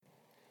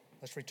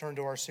Let's return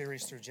to our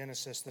series through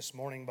Genesis this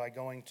morning by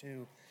going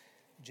to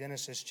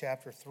Genesis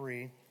chapter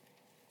 3.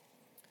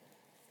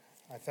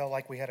 I felt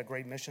like we had a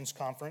great missions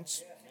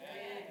conference,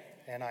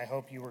 and I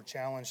hope you were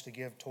challenged to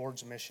give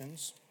towards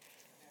missions.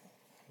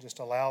 Just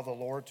allow the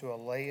Lord to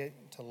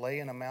lay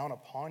an amount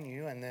upon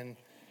you, and then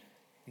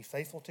be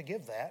faithful to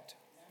give that.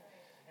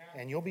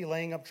 And you'll be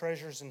laying up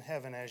treasures in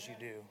heaven as you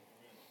do.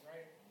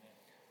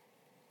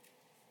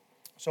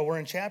 So we're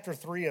in chapter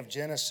 3 of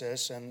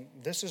Genesis, and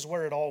this is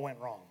where it all went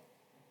wrong.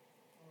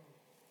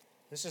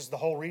 This is the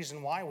whole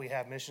reason why we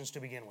have missions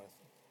to begin with,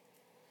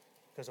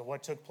 because of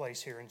what took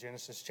place here in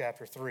Genesis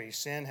chapter 3.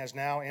 Sin has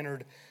now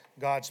entered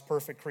God's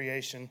perfect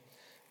creation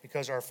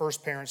because our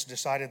first parents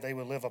decided they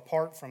would live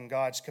apart from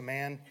God's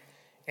command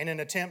in an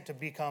attempt to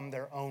become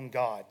their own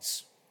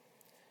gods.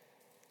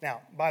 Now,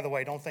 by the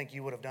way, don't think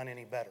you would have done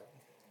any better.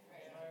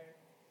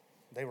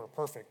 They were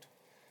perfect.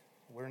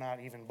 We're not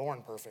even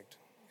born perfect.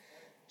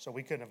 So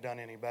we couldn't have done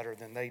any better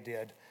than they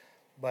did.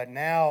 But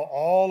now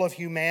all of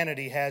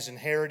humanity has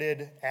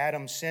inherited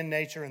Adam's sin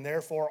nature, and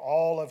therefore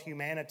all of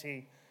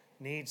humanity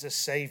needs a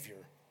Savior.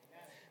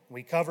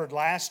 We covered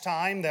last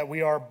time that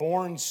we are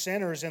born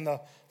sinners in the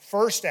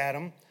first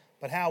Adam,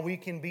 but how we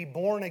can be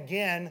born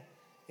again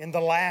in the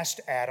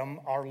last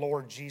Adam, our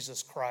Lord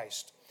Jesus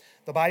Christ.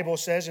 The Bible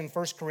says in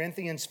 1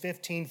 Corinthians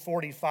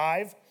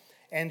 15:45,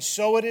 "And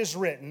so it is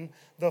written,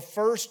 the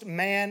first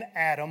man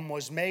Adam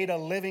was made a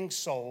living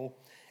soul,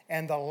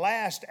 and the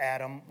last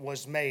Adam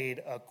was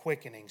made a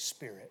quickening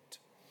spirit."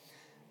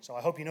 So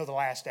I hope you know the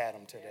last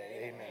Adam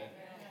today. Amen.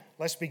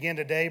 Let's begin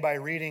today by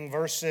reading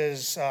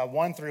verses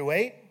 1 through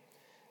 8.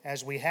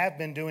 As we have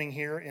been doing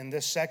here in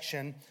this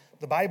section,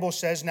 the Bible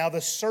says, "Now the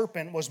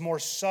serpent was more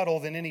subtle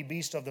than any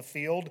beast of the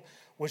field,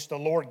 which the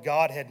Lord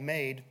God had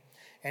made.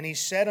 And he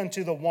said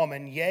unto the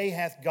woman, Yea,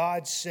 hath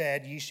God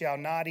said, Ye shall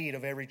not eat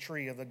of every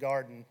tree of the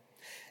garden.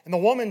 And the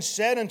woman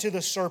said unto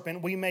the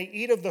serpent, We may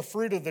eat of the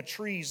fruit of the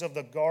trees of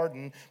the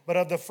garden, but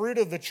of the fruit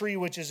of the tree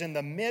which is in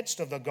the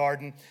midst of the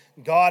garden,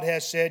 God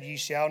has said, Ye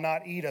shall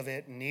not eat of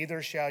it,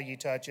 neither shall ye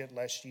touch it,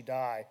 lest ye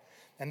die.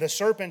 And the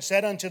serpent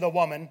said unto the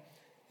woman,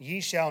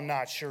 Ye shall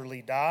not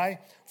surely die,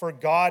 for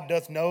God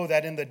doth know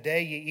that in the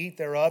day ye eat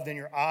thereof, then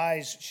your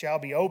eyes shall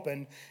be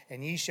opened,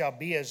 and ye shall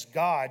be as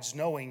gods,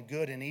 knowing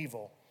good and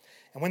evil.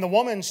 And when the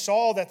woman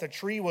saw that the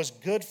tree was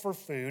good for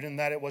food, and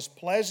that it was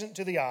pleasant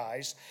to the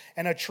eyes,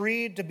 and a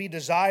tree to be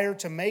desired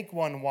to make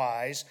one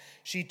wise,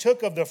 she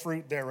took of the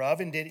fruit thereof,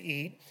 and did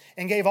eat,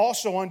 and gave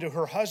also unto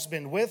her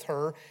husband with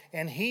her,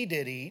 and he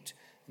did eat.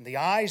 And the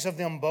eyes of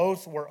them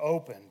both were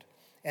opened,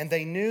 and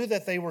they knew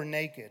that they were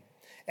naked.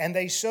 And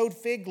they sewed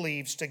fig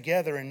leaves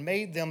together, and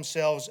made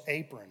themselves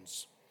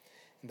aprons.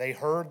 And they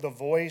heard the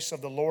voice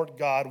of the Lord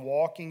God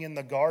walking in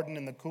the garden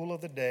in the cool of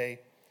the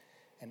day.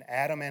 And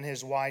Adam and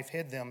his wife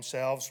hid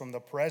themselves from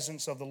the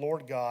presence of the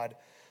Lord God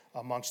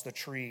amongst the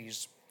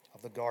trees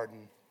of the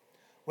garden."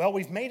 Well,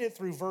 we've made it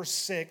through verse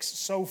 6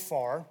 so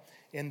far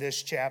in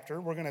this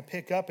chapter. We're going to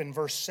pick up in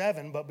verse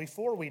 7, but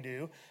before we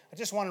do, I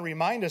just want to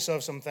remind us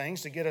of some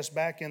things to get us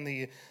back in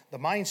the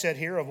mindset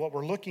here of what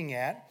we're looking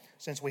at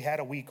since we had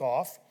a week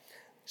off.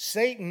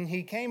 Satan,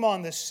 he came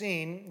on the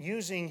scene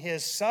using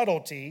his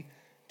subtlety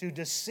to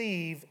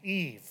deceive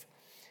Eve.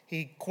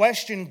 He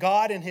questioned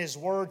God and his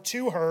word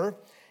to her.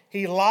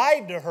 He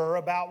lied to her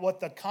about what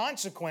the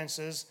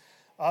consequences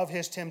of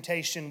his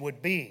temptation would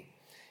be.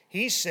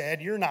 He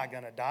said, You're not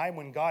going to die,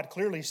 when God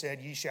clearly said,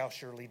 Ye shall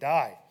surely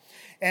die.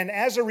 And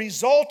as a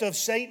result of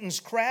Satan's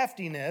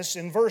craftiness,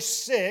 in verse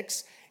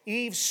 6,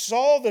 Eve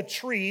saw the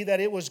tree, that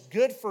it was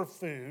good for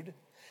food.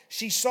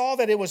 She saw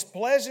that it was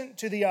pleasant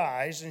to the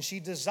eyes, and she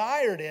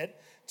desired it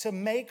to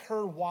make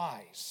her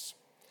wise.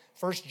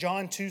 1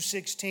 John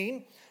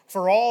 2:16,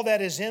 "For all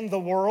that is in the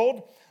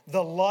world,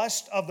 the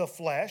lust of the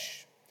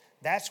flesh,"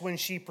 that's when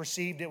she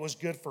perceived it was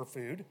good for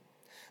food.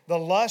 "The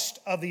lust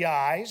of the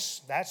eyes,"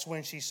 that's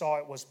when she saw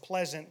it was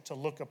pleasant to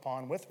look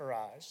upon with her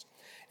eyes.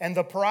 "And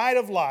the pride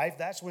of life,"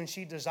 that's when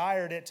she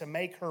desired it to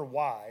make her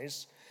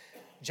wise.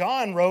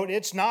 John wrote,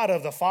 "It's not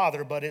of the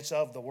Father, but it's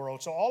of the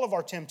world." So all of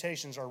our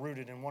temptations are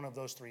rooted in one of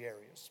those three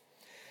areas.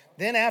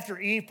 Then after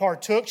Eve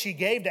partook, she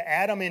gave to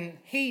Adam, and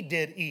he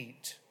did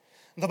eat.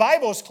 The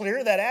Bible is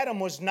clear that Adam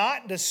was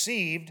not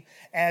deceived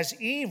as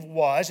Eve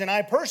was, and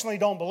I personally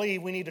don't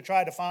believe we need to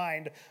try to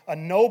find a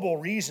noble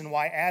reason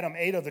why Adam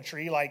ate of the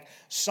tree like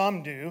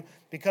some do,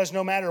 because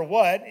no matter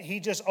what,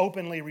 he just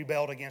openly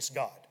rebelled against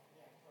God.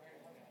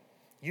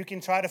 You can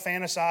try to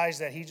fantasize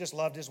that he just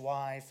loved his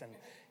wife and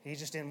he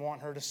just didn't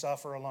want her to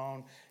suffer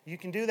alone. You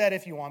can do that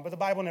if you want, but the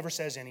Bible never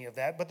says any of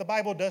that. But the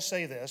Bible does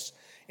say this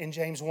in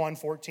James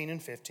 1:14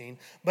 and 15.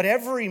 "But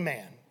every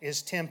man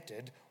is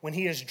tempted when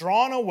he is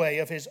drawn away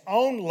of his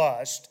own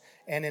lust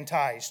and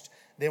enticed.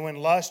 Then when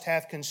lust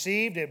hath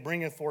conceived, it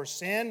bringeth forth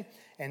sin.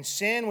 And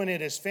sin, when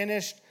it is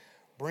finished,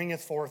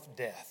 bringeth forth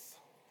death."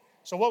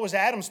 So what was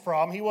Adam's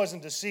problem? He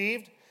wasn't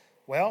deceived.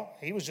 Well,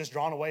 he was just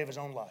drawn away of his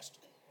own lust.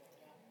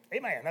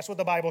 Amen. That's what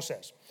the Bible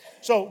says.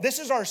 So this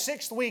is our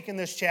 6th week in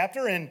this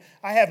chapter, and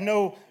I have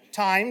no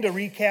time to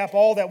recap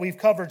all that we've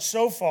covered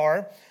so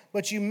far.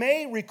 But you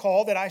may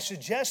recall that I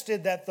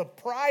suggested that the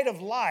pride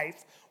of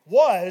life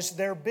was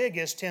their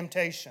biggest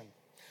temptation.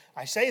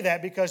 I say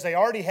that because they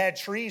already had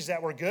trees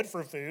that were good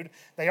for food.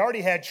 They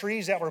already had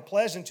trees that were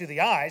pleasant to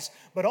the eyes,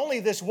 but only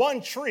this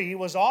one tree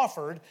was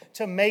offered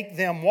to make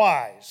them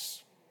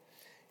wise.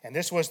 And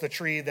this was the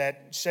tree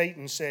that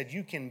Satan said,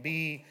 you can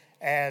be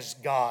as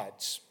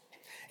gods.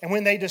 And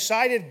when they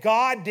decided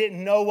God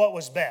didn't know what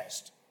was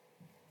best.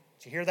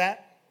 Did you hear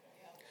that?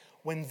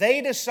 When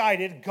they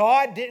decided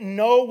God didn't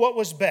know what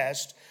was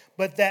best,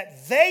 but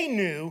that they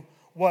knew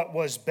what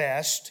was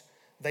best,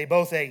 they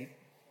both ate.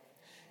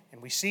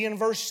 And we see in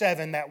verse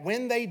 7 that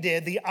when they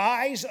did, the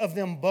eyes of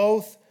them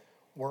both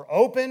were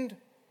opened,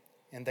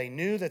 and they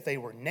knew that they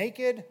were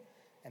naked,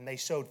 and they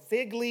sewed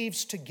fig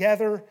leaves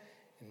together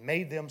and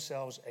made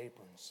themselves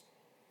aprons.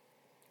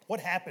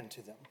 What happened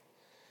to them?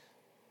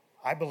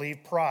 I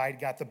believe pride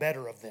got the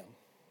better of them.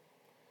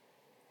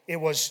 It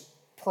was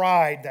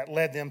pride that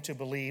led them to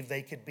believe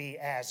they could be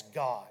as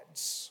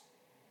gods.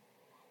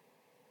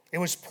 It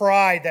was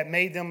pride that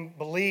made them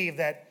believe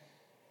that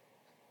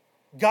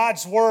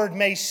God's word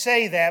may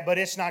say that, but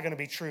it's not going to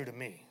be true to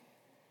me.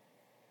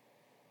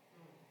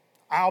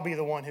 I'll be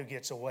the one who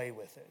gets away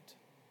with it.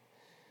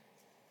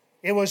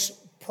 It was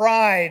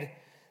pride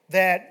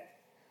that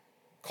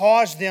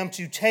caused them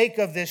to take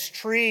of this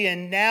tree,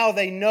 and now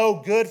they know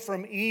good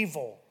from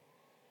evil.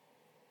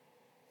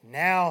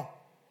 Now,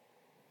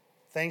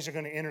 things are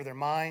going to enter their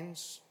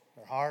minds,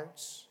 their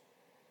hearts,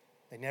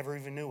 they never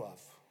even knew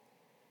of.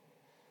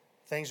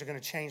 Things are going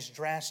to change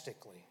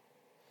drastically.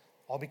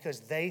 All because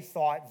they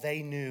thought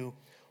they knew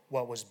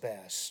what was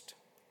best.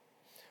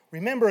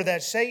 Remember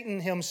that Satan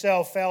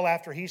himself fell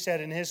after he said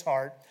in his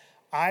heart,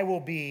 I will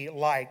be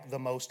like the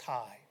Most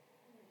High.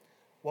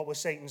 What was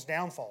Satan's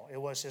downfall?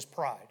 It was his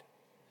pride.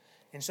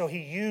 And so he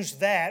used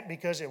that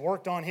because it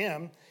worked on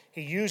him.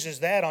 He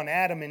uses that on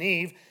Adam and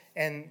Eve,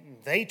 and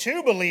they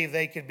too believed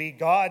they could be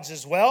gods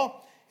as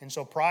well. And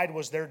so pride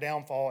was their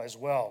downfall as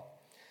well.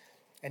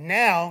 And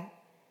now,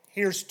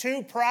 here's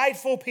two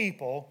prideful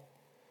people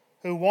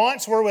who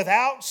once were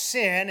without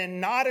sin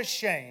and not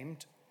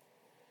ashamed,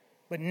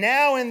 but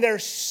now in their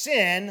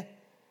sin,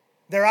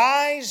 their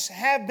eyes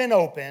have been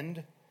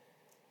opened.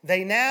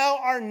 They now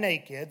are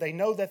naked. They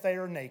know that they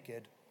are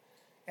naked,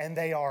 and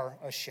they are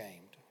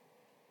ashamed.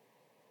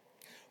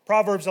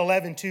 Proverbs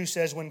 11:2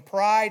 says, when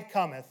pride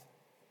cometh,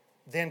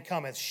 then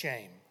cometh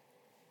shame.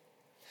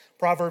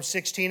 Proverbs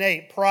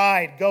 16:8,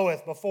 pride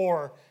goeth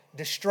before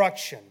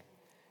destruction,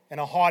 and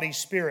a haughty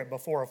spirit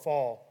before a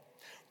fall.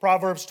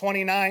 Proverbs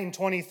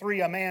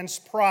 29:23, a man's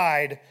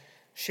pride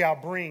shall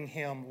bring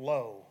him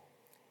low.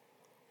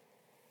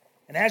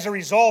 And as a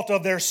result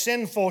of their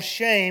sinful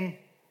shame,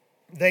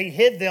 they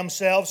hid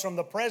themselves from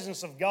the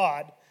presence of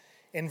God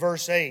in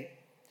verse 8.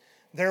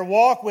 Their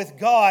walk with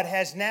God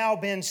has now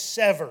been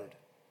severed.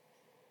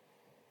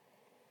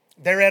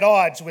 They're at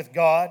odds with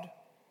God.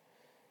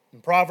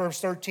 And Proverbs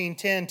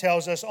 13:10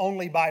 tells us,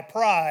 only by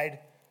pride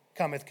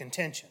cometh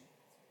contention.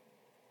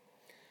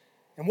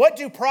 And what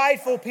do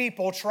prideful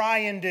people try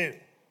and do?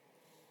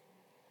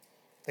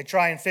 They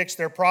try and fix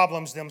their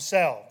problems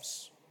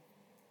themselves.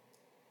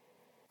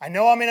 I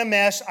know I'm in a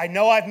mess. I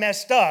know I've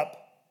messed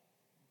up.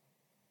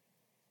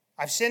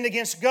 I've sinned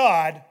against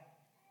God,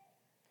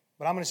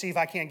 but I'm going to see if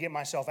I can't get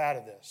myself out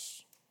of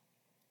this.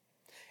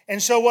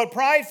 And so what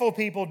prideful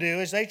people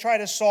do is they try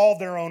to solve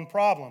their own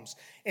problems.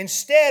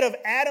 Instead of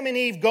Adam and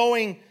Eve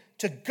going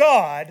to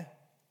God,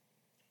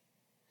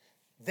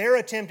 they're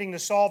attempting to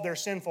solve their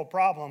sinful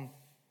problem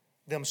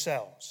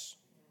themselves.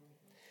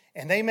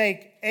 And they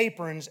make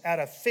aprons out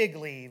of fig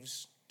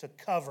leaves to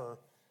cover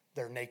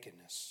their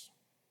nakedness.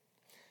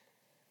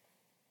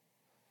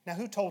 Now,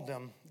 who told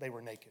them they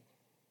were naked?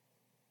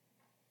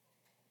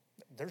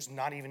 There's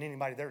not even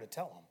anybody there to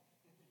tell them.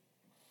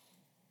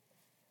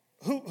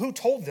 Who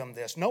told them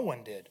this? No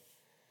one did.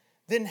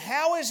 Then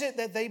how is it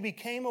that they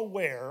became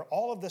aware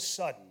all of a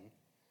sudden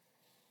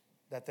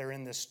that they're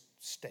in this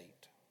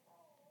state?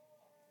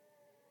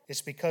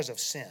 It's because of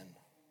sin.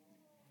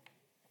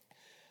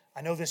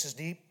 I know this is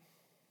deep,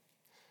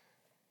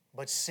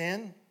 but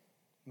sin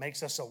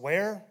makes us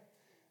aware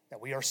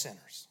that we are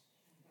sinners.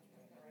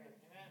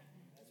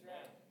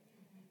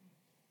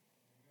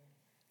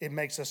 It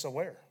makes us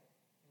aware.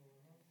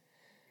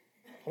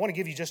 I want to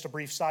give you just a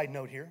brief side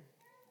note here.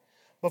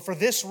 But for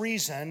this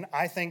reason,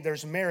 I think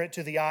there's merit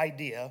to the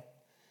idea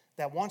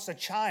that once a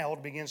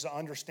child begins to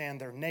understand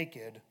they're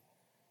naked,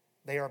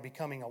 they are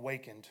becoming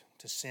awakened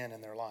to sin in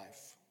their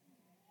life.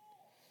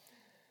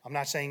 I'm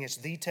not saying it's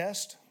the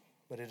test,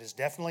 but it is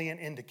definitely an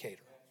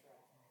indicator.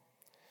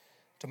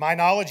 To my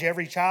knowledge,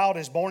 every child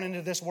is born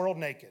into this world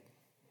naked.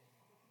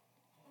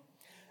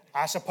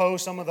 I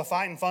suppose some of the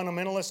fighting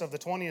fundamentalists of the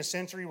 20th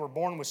century were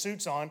born with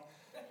suits on.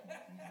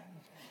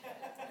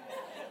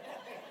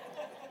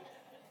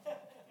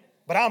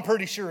 But I'm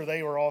pretty sure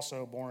they were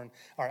also born.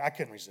 All right, I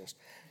couldn't resist.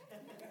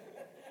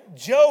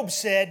 Job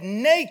said,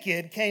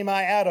 naked came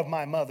I out of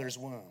my mother's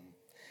womb.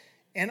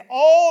 And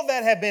all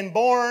that have been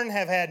born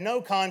have had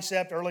no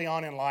concept early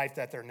on in life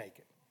that they're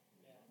naked.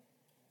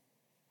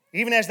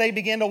 Even as they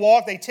begin to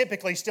walk, they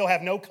typically still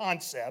have no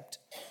concept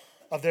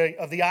of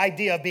the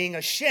idea of being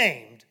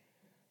ashamed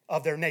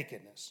of their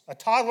nakedness. A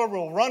toddler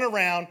will run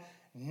around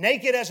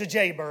naked as a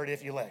jaybird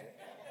if you let it.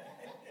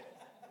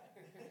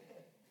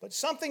 But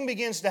something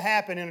begins to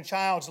happen in a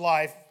child's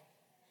life.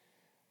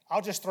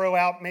 I'll just throw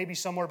out maybe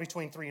somewhere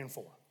between 3 and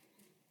 4.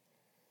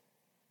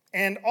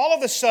 And all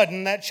of a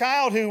sudden, that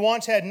child who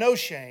once had no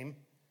shame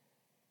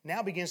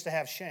now begins to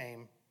have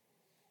shame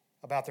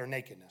about their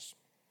nakedness.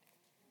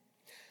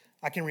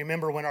 I can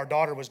remember when our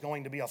daughter was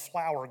going to be a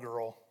flower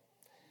girl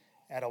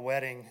at a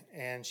wedding,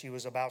 and she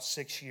was about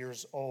 6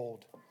 years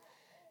old.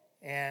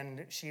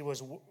 And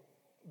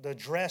the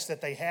dress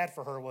that they had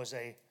for her was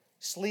a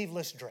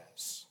sleeveless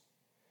dress.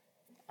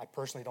 I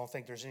personally don't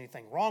think there's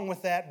anything wrong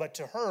with that, but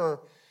to her,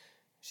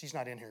 she's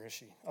not in here, is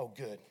she? Oh,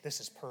 good. This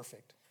is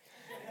perfect.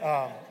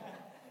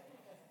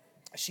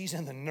 She's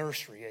in the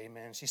nursery,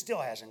 amen. She still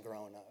hasn't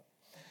grown up.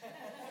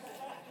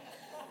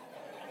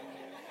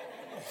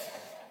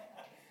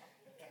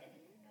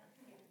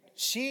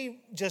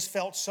 She just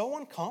felt so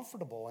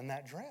uncomfortable in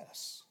that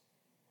dress.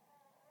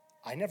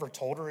 I never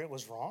told her it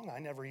was wrong. I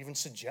never even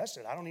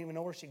suggested. I don't even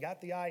know where she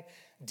got the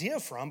idea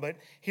from. But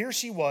here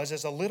she was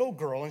as a little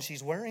girl, and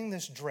she's wearing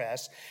this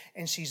dress,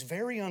 and she's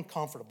very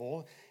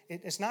uncomfortable.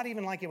 It's not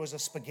even like it was a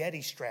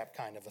spaghetti strap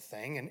kind of a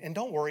thing. And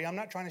don't worry, I'm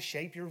not trying to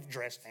shape your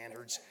dress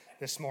standards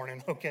this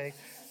morning, okay?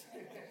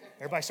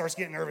 Everybody starts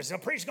getting nervous. The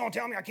preacher's going to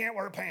tell me I can't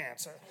wear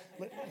pants.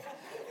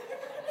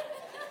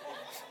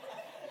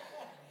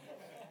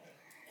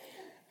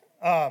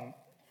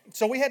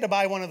 So we had to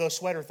buy one of those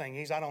sweater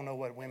thingies. I don't know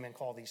what women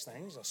call these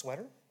things. A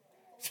sweater?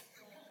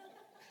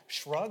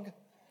 Shrug?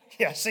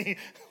 Yeah, see,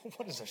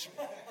 what is a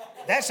shrug?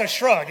 That's a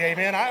shrug,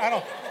 amen. I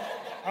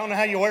don't know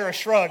how you wear a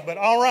shrug, but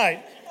all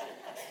right.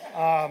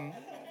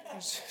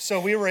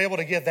 So we were able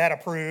to get that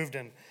approved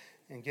and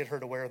get her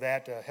to wear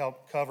that to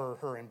help cover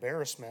her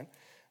embarrassment.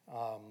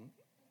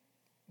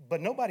 But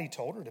nobody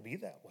told her to be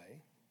that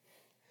way.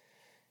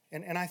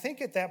 And I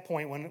think at that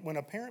point, when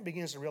a parent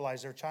begins to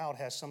realize their child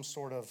has some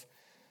sort of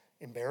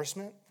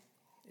embarrassment,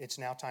 it's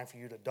now time for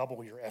you to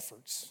double your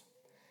efforts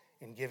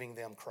in giving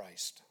them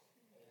Christ.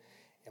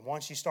 And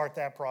once you start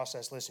that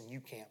process, listen, you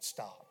can't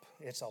stop.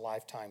 It's a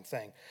lifetime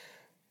thing.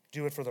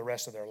 Do it for the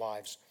rest of their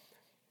lives.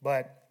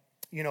 But,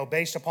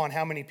 based upon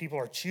how many people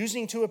are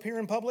choosing to appear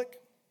in public,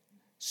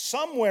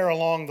 somewhere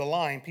along the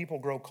line, people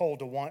grow cold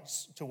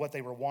to what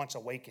they were once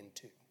awakened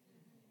to.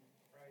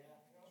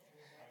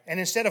 And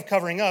instead of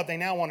covering up, they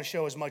now want to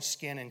show as much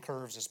skin and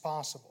curves as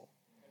possible.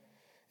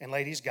 And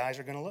ladies, guys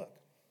are going to look.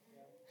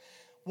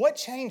 What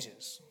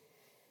changes?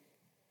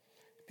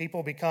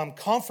 People become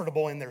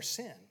comfortable in their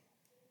sin.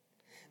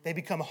 They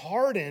become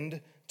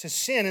hardened to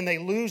sin and they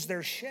lose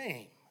their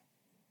shame.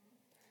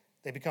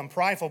 They become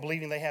prideful,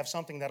 believing they have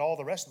something that all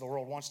the rest of the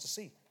world wants to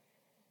see.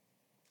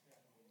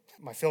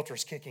 My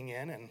filter's kicking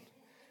in, and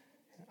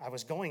I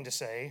was going to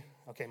say,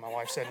 okay, my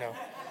wife said no.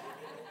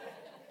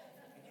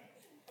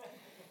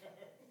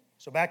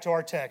 So back to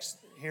our text.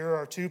 Here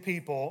are two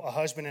people, a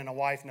husband and a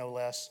wife no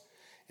less,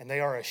 and they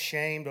are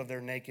ashamed of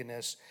their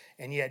nakedness,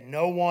 and yet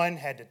no one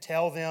had to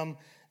tell them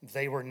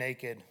they were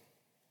naked.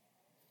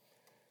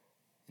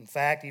 In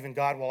fact, even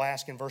God will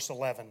ask in verse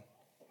 11,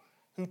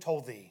 who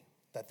told thee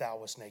that thou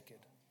wast naked?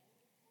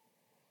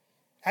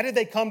 How did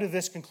they come to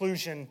this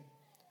conclusion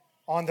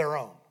on their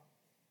own?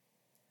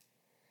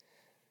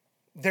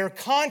 Their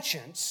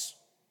conscience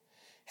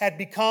had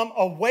become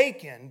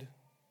awakened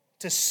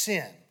to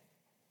sin.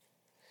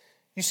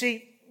 You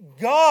see,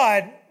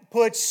 God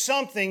puts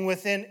something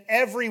within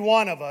every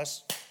one of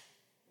us.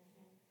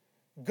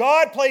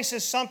 God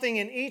places something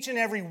in each and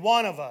every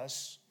one of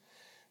us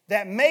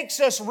that makes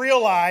us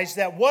realize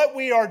that what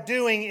we are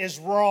doing is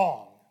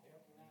wrong.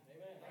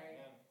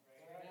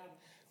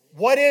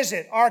 What is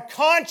it? Our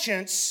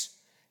conscience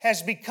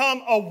has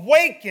become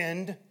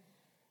awakened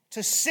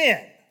to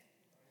sin.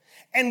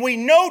 And we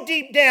know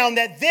deep down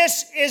that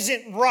this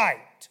isn't right.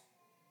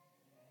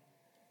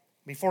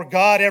 Before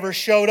God ever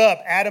showed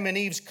up, Adam and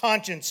Eve's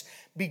conscience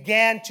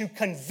began to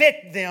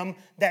convict them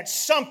that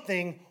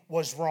something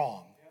was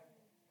wrong.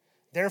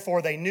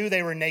 Therefore, they knew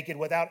they were naked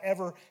without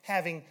ever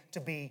having to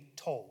be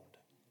told.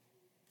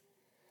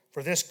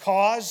 For this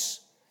cause,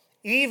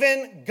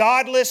 even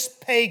godless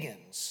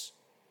pagans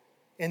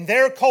in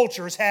their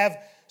cultures have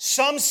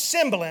some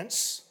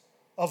semblance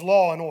of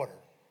law and order.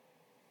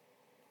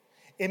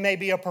 It may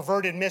be a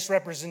perverted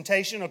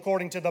misrepresentation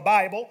according to the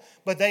Bible,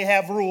 but they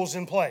have rules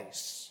in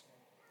place.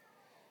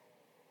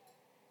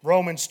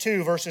 Romans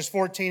 2, verses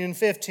 14 and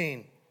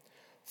 15.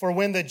 For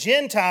when the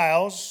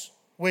Gentiles,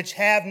 which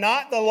have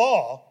not the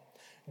law,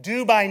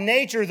 do by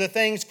nature the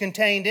things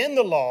contained in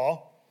the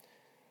law,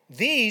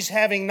 these,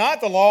 having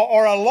not the law,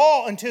 are a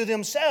law unto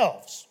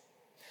themselves,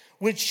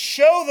 which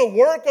show the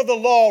work of the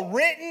law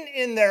written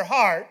in their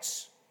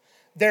hearts,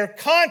 their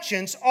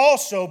conscience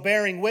also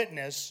bearing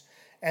witness,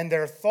 and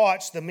their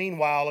thoughts the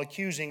meanwhile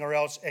accusing or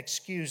else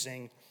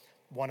excusing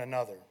one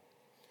another.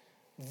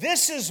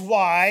 This is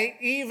why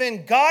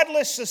even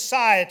godless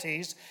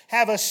societies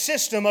have a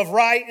system of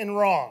right and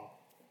wrong.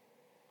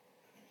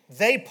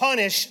 they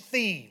punish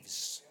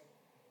thieves.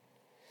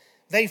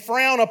 They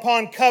frown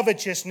upon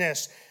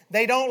covetousness.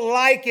 They don't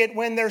like it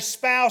when their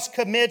spouse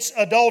commits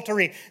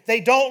adultery.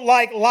 They don't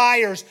like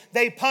liars.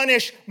 They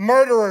punish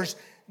murderers.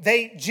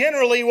 They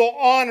generally will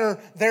honor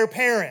their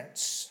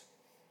parents.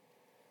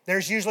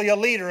 There's usually a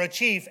leader, a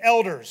chief,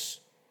 elders,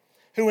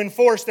 who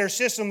enforce their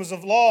systems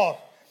of law,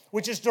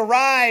 which is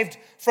derived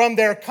from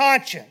their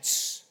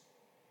conscience,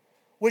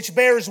 which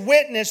bears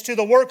witness to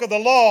the work of the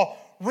law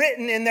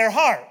written in their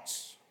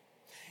hearts.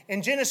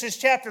 In Genesis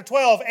chapter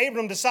 12,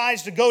 Abram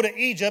decides to go to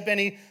Egypt, and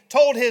he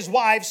told his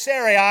wife,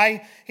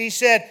 Sarai, he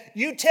said,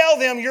 "You tell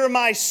them you're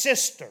my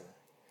sister."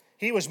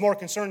 He was more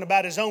concerned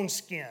about his own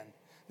skin.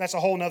 That's a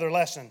whole nother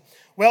lesson.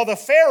 Well, the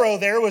Pharaoh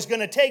there was going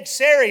to take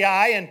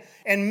Sarai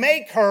and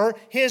make her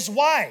his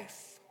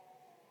wife.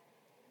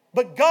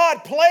 But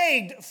God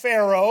plagued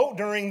Pharaoh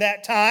during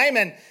that time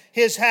and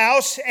his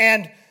house,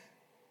 and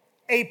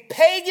a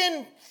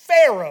pagan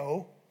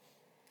Pharaoh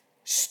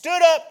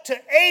stood up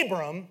to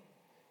Abram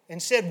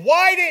and said,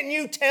 "Why didn't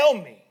you tell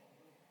me?"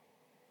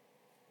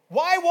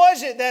 Why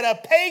was it that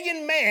a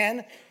pagan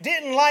man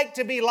didn't like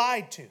to be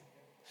lied to?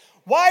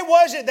 Why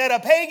was it that a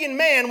pagan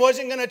man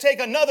wasn't going to take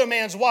another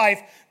man's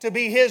wife to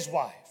be his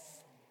wife?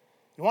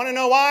 You want to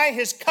know why?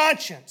 His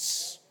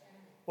conscience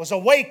was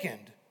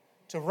awakened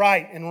to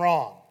right and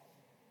wrong.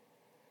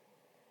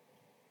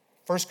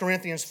 1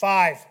 Corinthians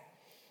 5,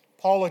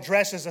 Paul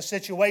addresses a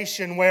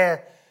situation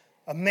where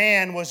a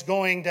man was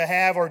going to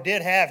have or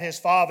did have his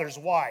father's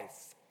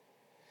wife,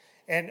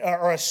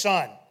 or a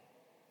son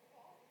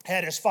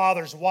had his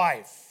father's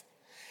wife.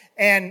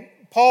 And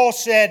Paul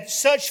said,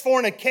 "Such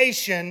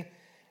fornication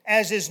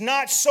as is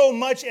not so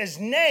much as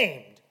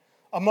named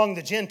among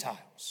the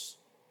Gentiles."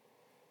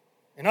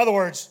 In other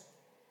words,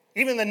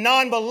 even the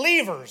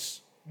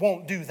non-believers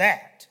won't do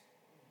that.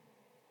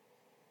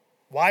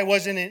 Why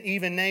wasn't it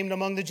even named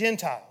among the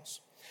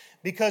Gentiles?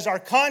 Because our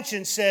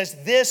conscience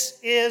says this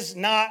is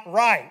not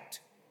right.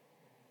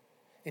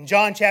 In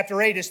John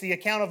chapter 8, it's the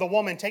account of the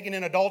woman taken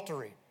in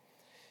adultery.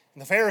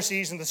 And the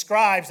Pharisees and the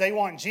scribes, they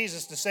want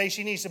Jesus to say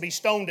she needs to be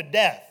stoned to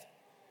death.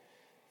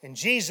 And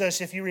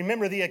Jesus, if you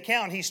remember the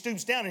account, he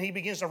stoops down and he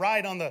begins to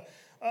write on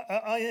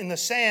in the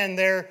sand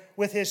there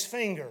with his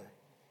finger.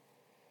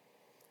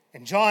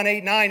 In John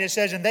 8:9 it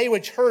says, "And they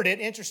which heard it,"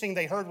 interesting,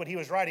 they heard what he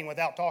was writing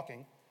without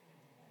talking.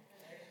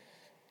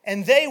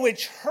 "And they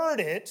which heard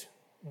it,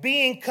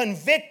 being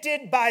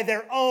convicted by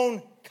their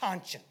own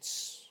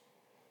conscience,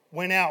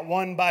 went out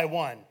one by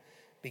one,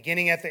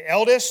 beginning at the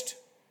eldest,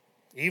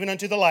 even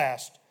unto the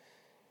last.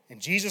 And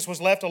Jesus was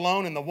left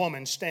alone, and the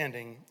woman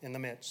standing in the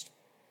midst."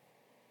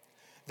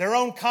 Their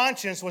own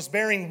conscience was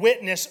bearing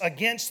witness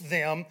against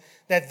them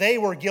that they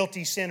were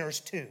guilty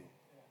sinners too.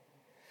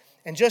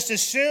 And just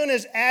as soon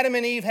as Adam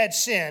and Eve had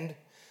sinned,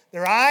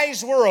 their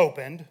eyes were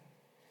opened,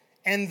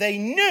 and they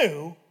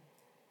knew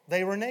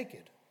they were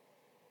naked.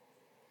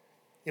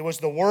 It was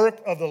the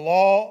work of the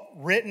law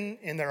written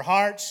in their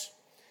hearts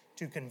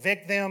to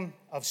convict them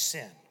of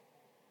sin.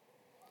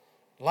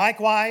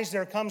 Likewise,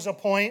 there comes a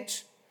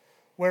point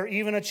where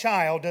even a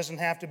child doesn't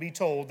have to be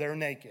told they're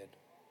naked.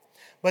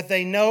 But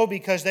they know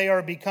because they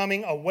are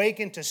becoming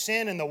awakened to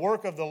sin and the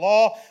work of the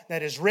law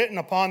that is written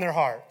upon their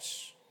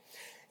hearts.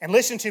 And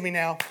listen to me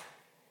now.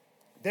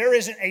 There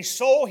isn't a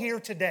soul here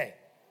today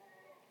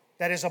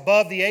that is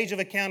above the age of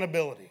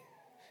accountability.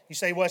 You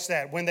say, what's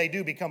that? When they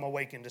do become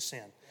awakened to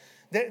sin.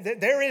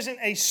 There isn't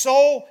a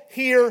soul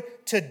here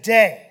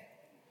today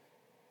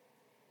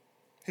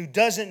who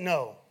doesn't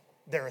know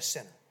they're a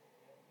sinner.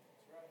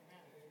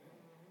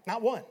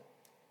 Not one.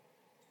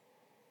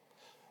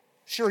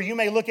 Sure, you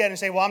may look at it and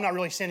say, well, I'm not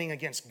really sinning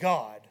against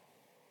God.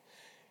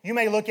 You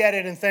may look at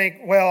it and think,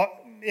 well,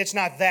 it's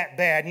not that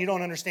bad, and you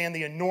don't understand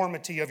the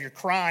enormity of your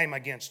crime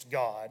against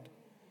God.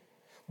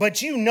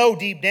 But you know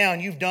deep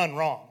down you've done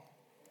wrong.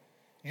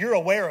 You're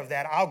aware of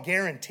that, I'll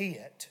guarantee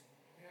it.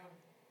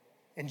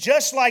 And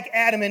just like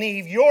Adam and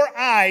Eve, your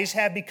eyes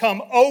have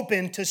become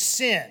open to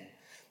sin.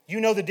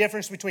 You know the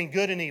difference between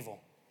good and evil.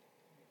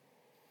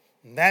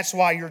 And that's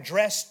why you're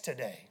dressed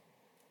today.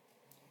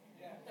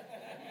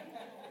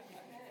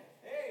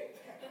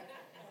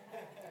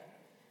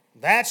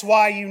 That's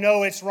why you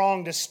know it's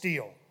wrong to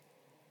steal.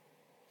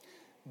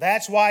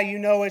 That's why you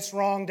know it's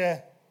wrong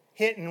to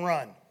hit and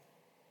run.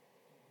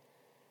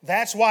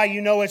 That's why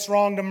you know it's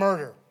wrong to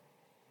murder,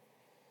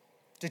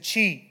 to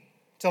cheat,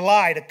 to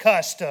lie, to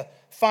cuss, to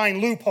find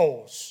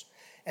loopholes.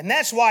 And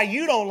that's why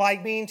you don't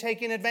like being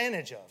taken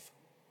advantage of.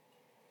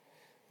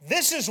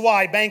 This is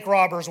why bank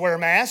robbers wear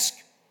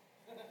masks.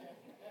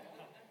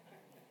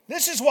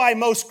 This is why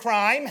most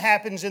crime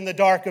happens in the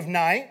dark of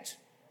night.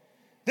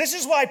 This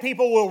is why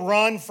people will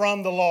run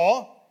from the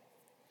law.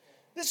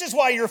 This is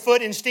why your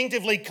foot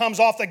instinctively comes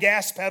off the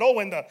gas pedal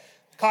when the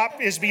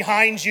cop is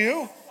behind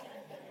you.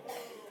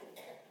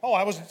 Oh,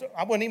 I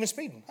wasn't even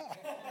speeding.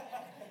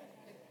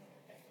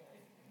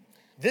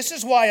 This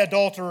is why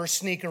adulterers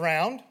sneak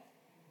around.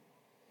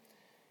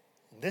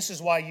 This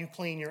is why you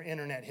clean your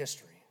internet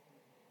history.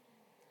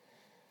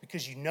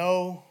 Because you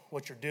know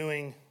what you're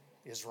doing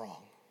is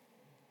wrong.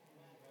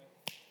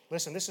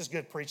 Listen, this is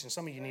good preaching.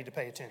 Some of you need to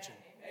pay attention.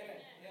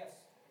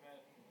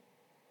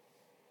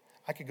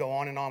 I could go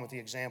on and on with the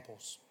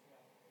examples.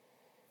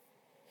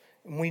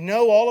 And we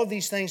know all of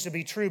these things to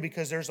be true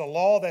because there's a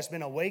law that's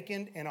been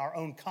awakened in our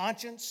own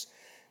conscience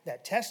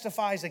that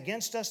testifies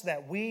against us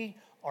that we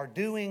are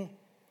doing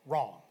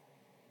wrong.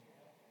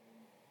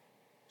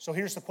 So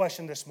here's the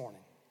question this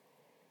morning.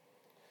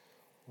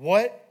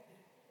 What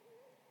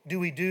do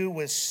we do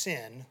with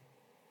sin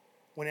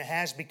when it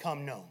has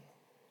become known?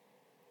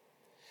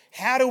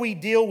 How do we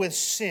deal with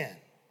sin?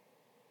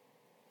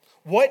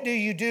 What do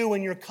you do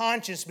when your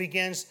conscience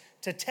begins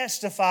to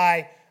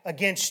testify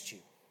against you?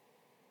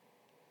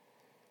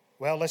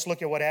 Well, let's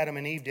look at what Adam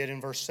and Eve did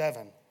in verse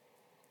 7.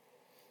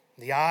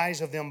 The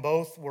eyes of them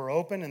both were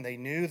open, and they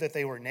knew that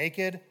they were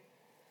naked,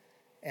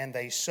 and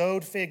they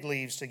sewed fig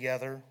leaves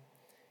together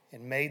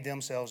and made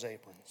themselves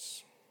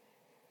aprons.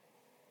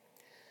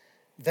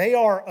 They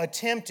are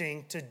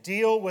attempting to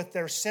deal with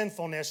their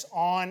sinfulness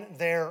on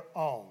their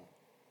own.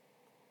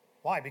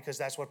 Why? Because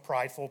that's what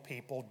prideful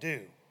people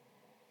do.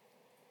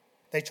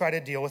 They try to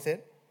deal with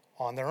it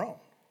on their own.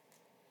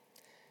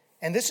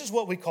 And this is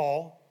what we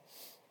call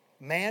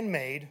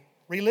man-made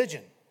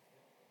religion.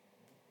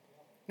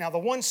 Now, the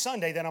one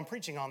Sunday that I'm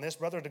preaching on this,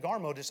 Brother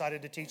DeGarmo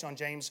decided to teach on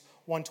James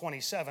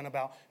 1:27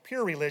 about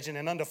pure religion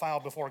and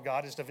undefiled before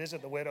God is to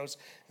visit the widows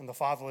and the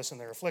fatherless in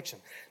their affliction.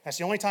 That's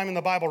the only time in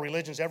the Bible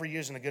religion's ever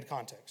used in a good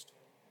context.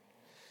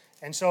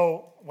 And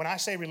so when I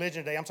say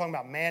religion today, I'm talking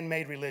about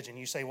man-made religion.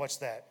 You say, what's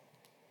that?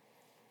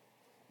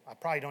 I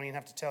probably don't even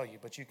have to tell you,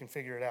 but you can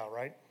figure it out,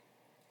 right?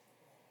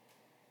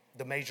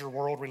 The major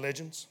world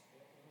religions.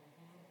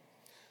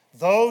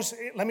 Those,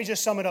 let me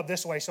just sum it up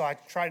this way so I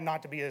try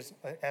not to be as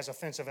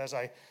offensive as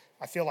I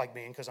feel like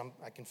being, because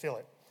I can feel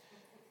it.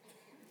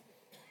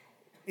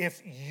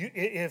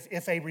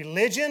 If a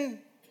religion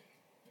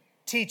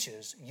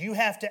teaches you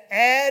have to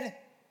add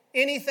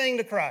anything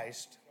to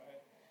Christ,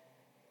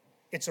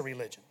 it's a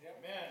religion.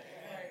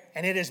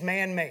 And it is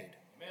man-made.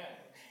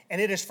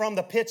 And it is from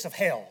the pits of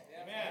hell.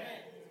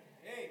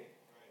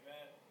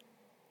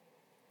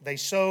 They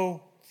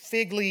sew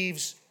fig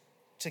leaves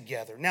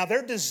together. Now,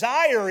 their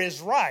desire is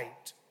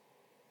right.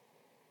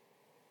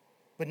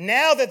 But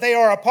now that they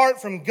are apart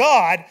from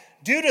God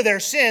due to their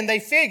sin, they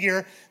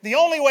figure the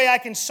only way I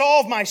can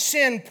solve my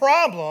sin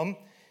problem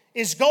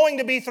is going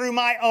to be through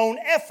my own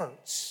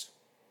efforts.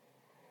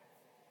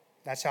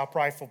 That's how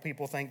prideful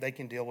people think they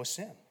can deal with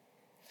sin.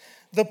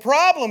 The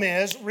problem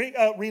is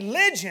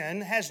religion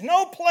has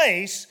no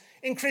place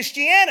in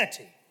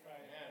Christianity.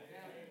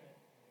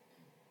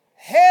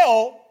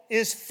 Hell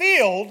is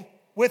filled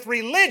with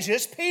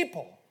religious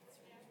people.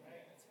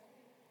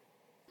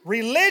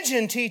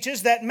 Religion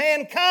teaches that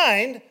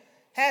mankind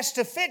has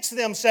to fix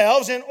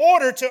themselves in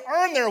order to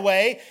earn their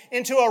way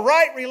into a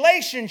right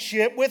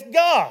relationship with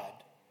God.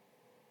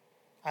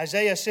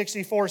 Isaiah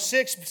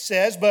 64:6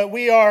 says, "But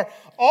we are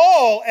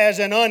all as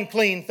an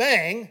unclean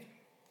thing,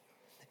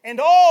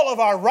 and all of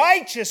our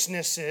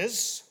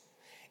righteousnesses,"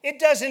 it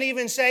doesn't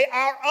even say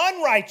our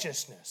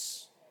unrighteousness.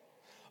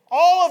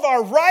 All of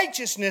our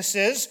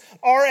righteousnesses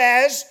are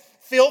as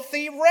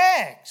filthy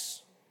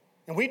rags.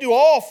 And we do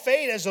all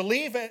fade as a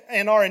leaf,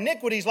 and our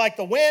iniquities like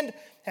the wind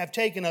have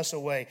taken us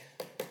away.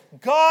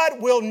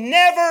 God will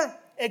never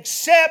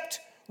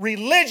accept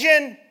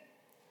religion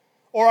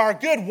or our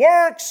good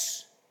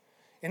works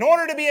in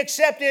order to be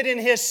accepted in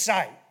His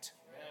sight.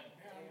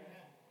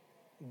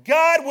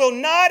 God will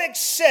not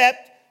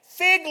accept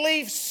fig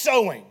leaf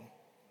sowing.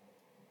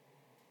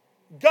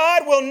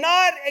 God will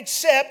not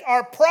accept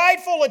our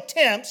prideful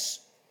attempts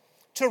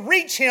to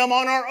reach Him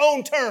on our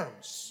own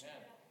terms.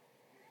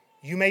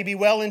 You may be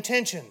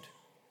well-intentioned,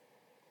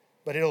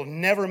 but it'll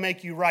never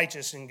make you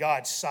righteous in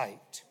God's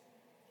sight.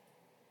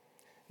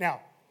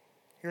 Now,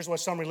 here's what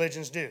some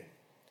religions do.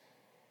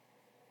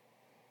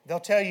 They'll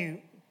tell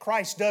you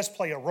Christ does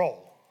play a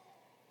role,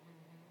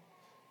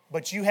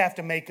 but you have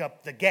to make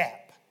up the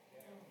gap.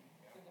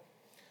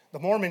 The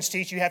Mormons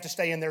teach you have to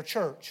stay in their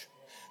church.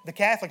 The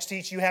Catholics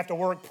teach you have to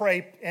work,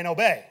 pray, and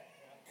obey.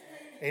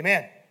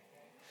 Amen.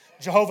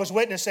 Jehovah's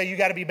Witnesses say you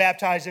got to be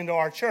baptized into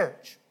our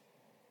church.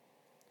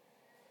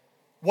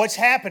 What's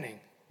happening?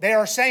 They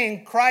are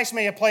saying Christ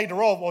may have played the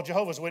role. Well,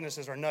 Jehovah's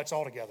Witnesses are nuts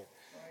altogether.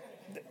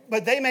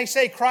 But they may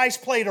say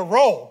Christ played a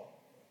role.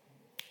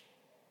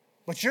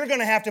 But you're going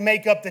to have to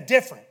make up the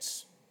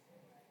difference.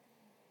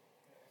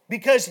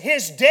 Because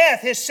His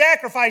death, His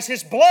sacrifice,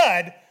 His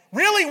blood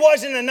really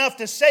wasn't enough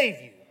to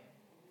save you.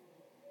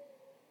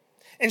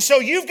 And so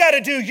you've got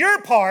to do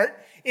your part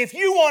if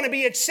you want to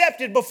be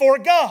accepted before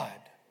God.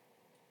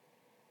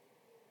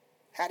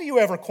 How do you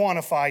ever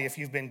quantify if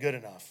you've been good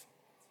enough?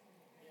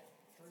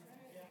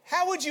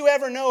 How would you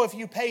ever know if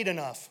you paid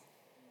enough,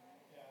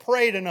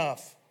 prayed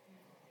enough,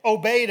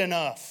 obeyed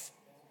enough?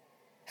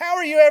 How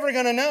are you ever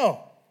going to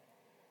know?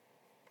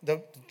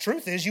 The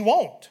truth is you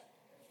won't.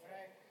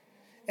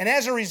 And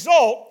as a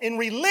result, in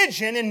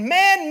religion, in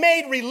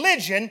man-made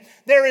religion,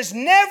 there is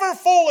never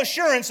full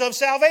assurance of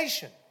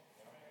salvation.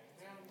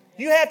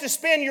 You have to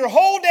spend your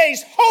whole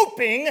days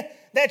hoping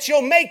that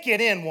you'll make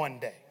it in one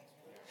day.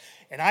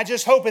 And I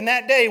just hope in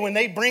that day when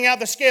they bring out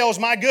the scales,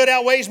 my good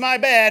outweighs my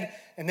bad,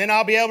 and then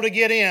I'll be able to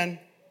get in.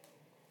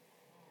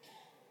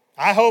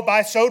 I hope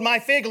I sowed my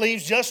fig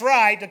leaves just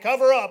right to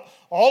cover up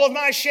all of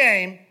my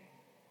shame.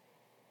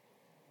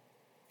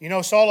 You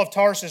know, Saul of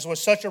Tarsus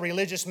was such a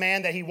religious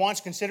man that he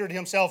once considered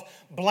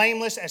himself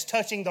blameless as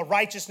touching the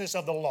righteousness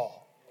of the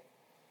law.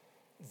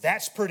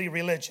 That's pretty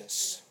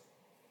religious.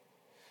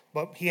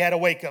 But he had a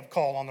wake-up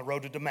call on the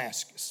road to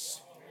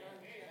Damascus.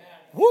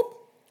 Whoop!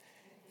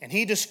 And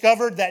he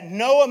discovered that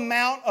no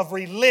amount of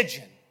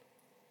religion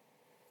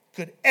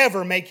could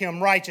ever make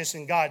him righteous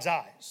in God's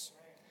eyes.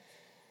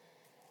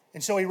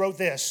 And so he wrote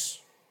this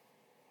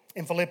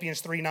in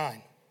Philippians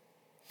 3:9.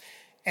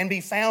 And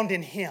be found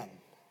in him,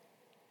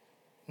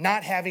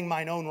 not having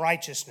mine own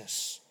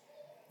righteousness,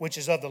 which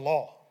is of the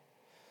law,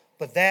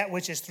 but that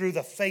which is through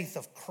the faith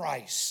of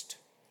Christ,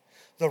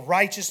 the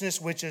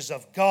righteousness which is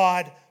of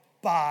God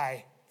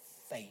by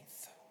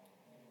faith.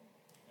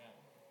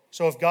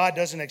 So if God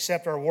doesn't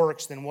accept our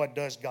works, then what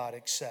does God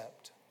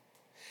accept?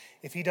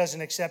 If he doesn't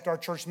accept our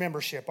church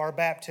membership, our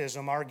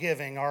baptism, our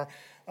giving, our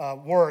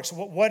works,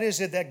 what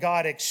is it that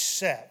God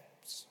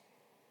accepts?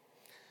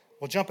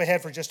 We'll jump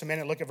ahead for just a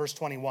minute. Look at verse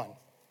 21.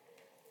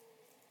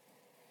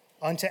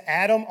 Unto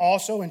Adam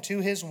also and to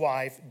his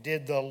wife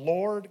did the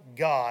Lord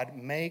God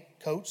make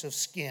coats of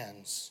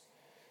skins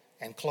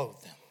and clothe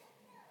them.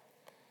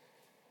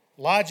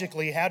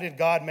 Logically, how did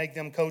God make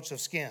them coats of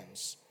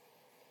skins?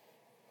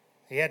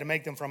 He had to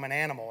make them from an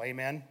animal,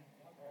 amen?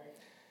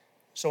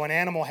 So an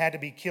animal had to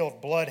be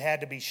killed. Blood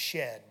had to be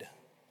shed.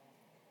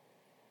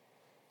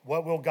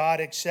 What will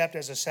God accept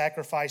as a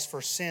sacrifice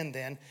for sin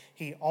then?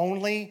 He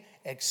only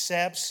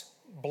accepts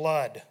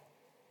blood.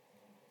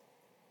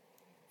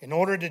 In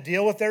order to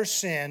deal with their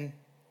sin,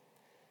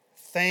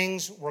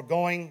 things were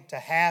going to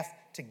have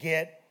to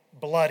get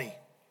bloody.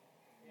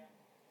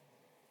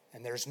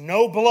 And there's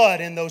no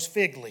blood in those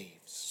fig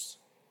leaves.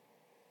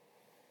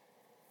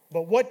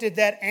 But what did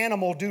that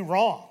animal do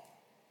wrong?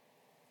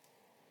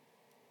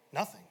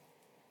 Nothing.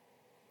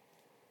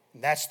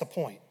 And that's the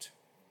point.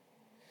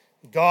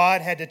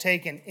 God had to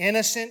take an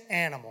innocent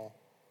animal,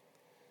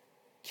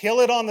 kill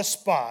it on the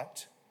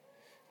spot,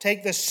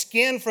 take the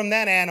skin from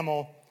that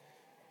animal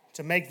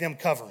to make them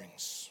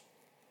coverings.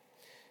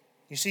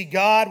 You see,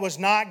 God was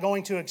not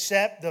going to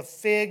accept the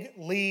fig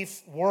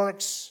leaf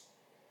works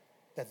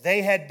that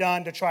they had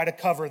done to try to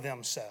cover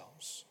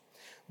themselves.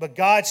 But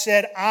God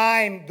said,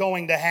 I'm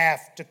going to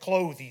have to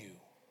clothe you.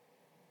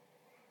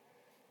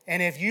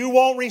 And if you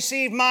won't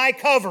receive my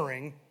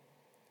covering,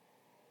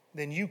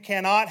 then you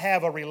cannot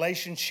have a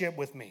relationship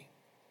with me.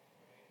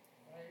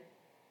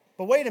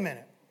 But wait a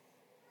minute.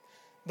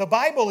 The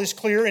Bible is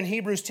clear in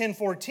Hebrews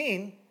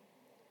 10:14,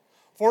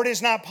 for it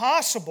is not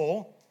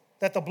possible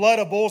that the blood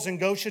of bulls and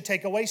goats should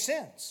take away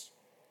sins.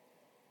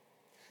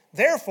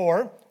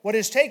 Therefore, what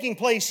is taking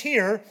place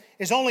here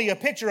is only a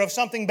picture of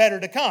something better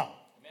to come.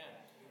 Amen.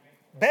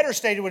 Better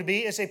stated would be,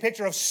 it's a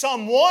picture of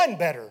someone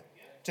better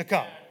to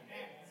come.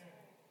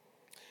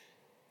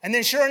 And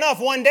then sure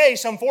enough, one day,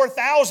 some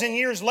 4,000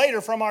 years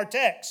later from our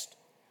text,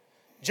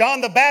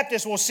 John the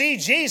Baptist will see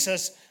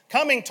Jesus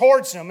coming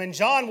towards him. And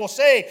John will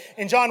say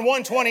in John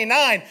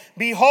 1:29,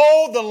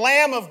 behold the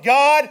Lamb of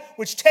God,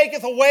 which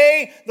taketh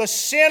away the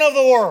sin of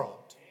the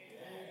world.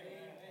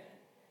 Amen.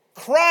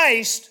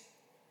 Christ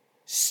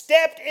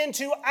stepped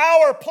into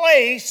our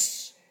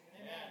place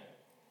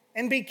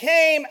and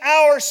became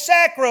our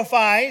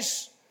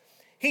sacrifice.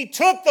 He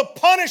took the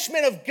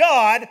punishment of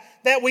God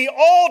that we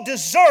all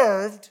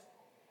deserved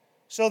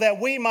so that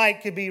we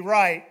could be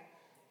right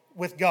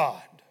with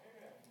God.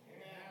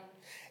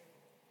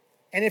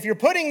 And if you're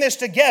putting this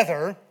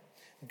together,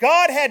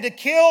 God had to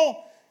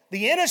kill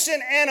the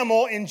innocent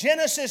animal in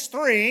Genesis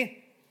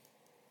 3.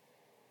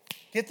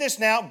 Get this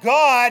now.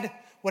 God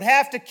would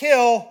have to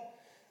kill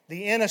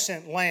the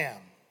innocent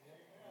lamb,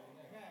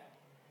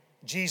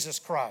 Jesus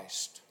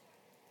Christ.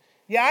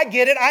 Yeah, I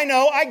get it. I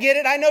know. I get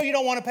it. I know you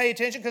don't want to pay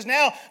attention because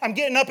now I'm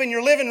getting up in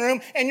your living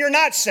room and you're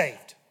not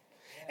saved.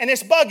 And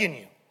it's bugging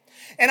you.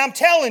 And I'm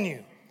telling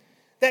you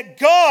that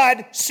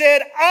God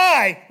said,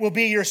 I will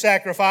be your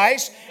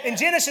sacrifice. In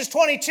Genesis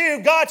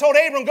 22, God told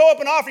Abram, go up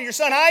and offer your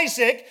son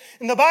Isaac.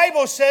 And the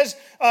Bible says,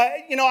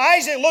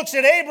 Isaac looks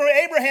at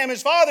Abraham,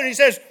 his father, and he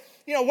says,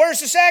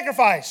 where's the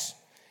sacrifice?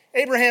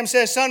 Abraham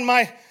says, son,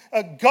 my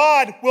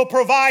God will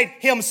provide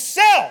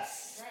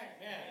himself.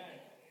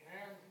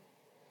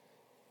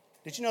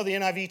 Did you know the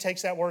NIV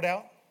takes that word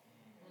out?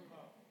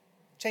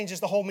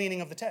 Changes the whole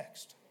meaning of the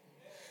text.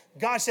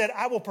 God said,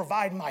 I will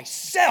provide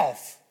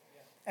myself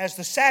as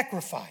the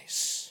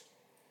sacrifice.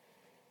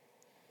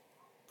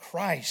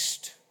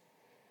 Christ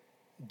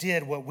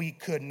did what we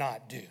could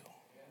not do.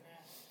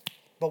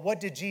 But what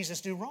did Jesus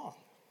do wrong?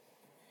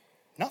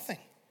 Nothing.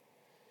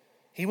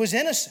 He was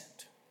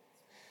innocent.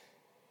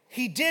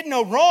 He did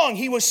no wrong.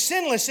 He was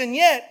sinless, and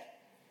yet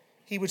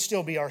he would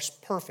still be our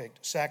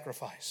perfect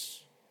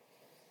sacrifice.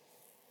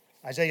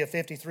 Isaiah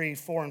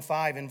 53:4 and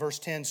 5 in verse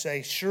 10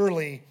 say,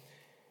 surely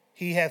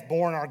He hath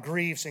borne our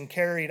griefs and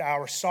carried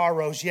our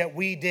sorrows, yet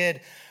we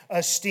did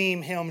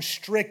esteem him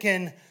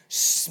stricken,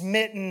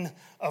 smitten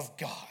of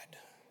God,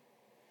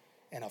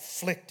 and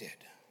afflicted.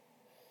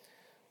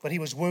 But he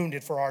was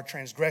wounded for our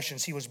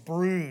transgressions. He was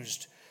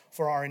bruised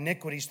for our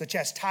iniquities. The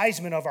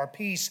chastisement of our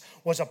peace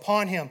was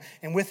upon him,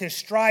 and with his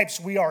stripes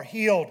we are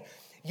healed.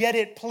 Yet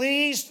it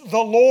pleased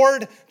the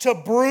Lord to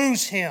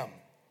bruise him.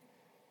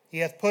 He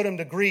hath put him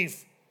to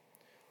grief.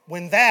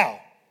 When thou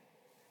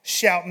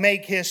shalt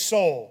make his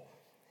soul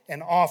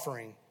an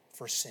offering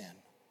for sin.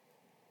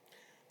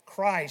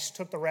 Christ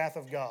took the wrath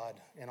of God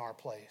in our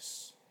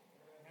place.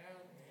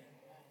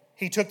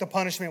 He took the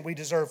punishment we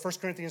deserve. 1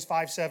 Corinthians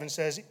 5:7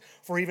 says,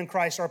 for even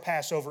Christ our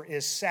Passover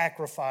is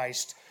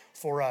sacrificed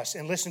for us.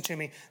 And listen to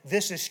me,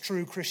 this is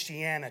true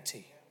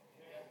Christianity.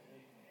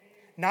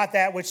 Not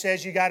that which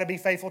says you got to be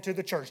faithful to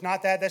the church.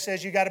 Not that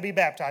says you got to be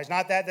baptized.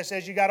 Not that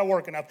says you got to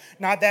work enough.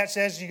 Not that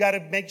says you got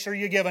to make sure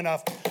you give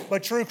enough.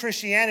 But true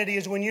Christianity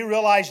is when you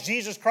realize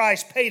Jesus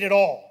Christ paid it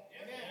all.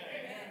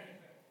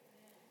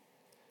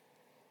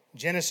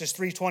 Genesis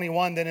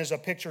 3:21 then is a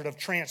picture of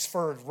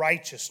transferred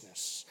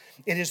righteousness.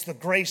 It is the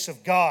grace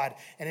of God,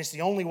 and it's the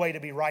only way to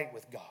be right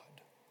with God.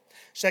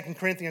 2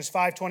 Corinthians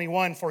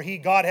 5:21, for he,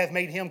 God, hath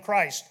made him,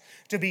 Christ,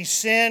 to be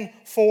sin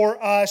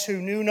for us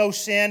who knew no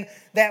sin,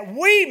 that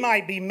we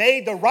might be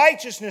made the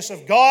righteousness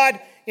of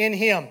God in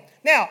him.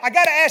 Now, I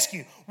got to ask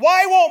you,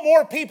 why won't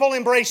more people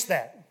embrace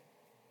that?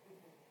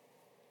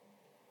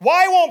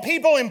 Why won't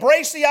people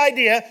embrace the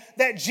idea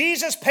that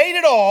Jesus paid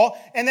it all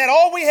and that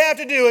all we have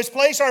to do is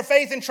place our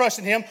faith and trust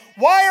in him?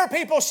 Why are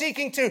people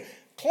seeking to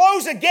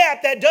close a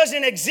gap that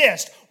doesn't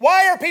exist?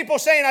 Why are people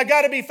saying I've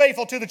got to be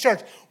faithful to the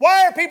church?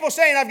 Why are people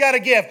saying I've got to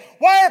give?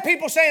 Why are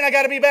people saying I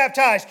got to be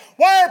baptized?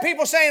 Why are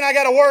people saying I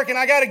got to work and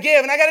I got to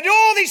give and I got to do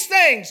all these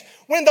things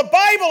when the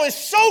Bible is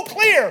so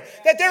clear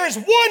that there is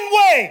one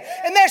way,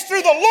 and that's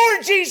through the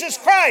Lord Jesus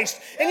Christ?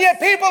 And yet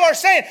people are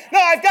saying, no,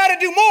 I've got to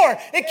do more.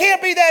 It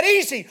can't be that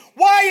easy.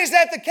 Why is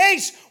that the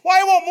case?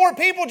 Why won't more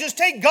people just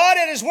take God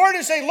at his word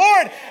and say,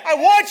 Lord, I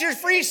want your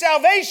free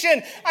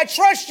salvation. I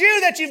trust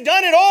you that you've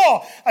done it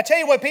all. I tell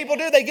you what people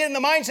do. They get in the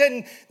mindset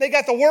and they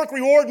got the work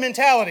reward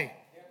mentality.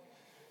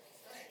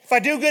 If I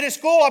do good at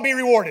school, I'll be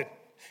rewarded.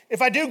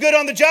 If I do good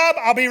on the job,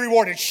 I'll be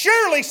rewarded.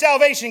 Surely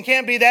salvation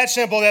can't be that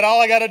simple that all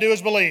I got to do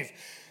is believe.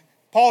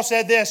 Paul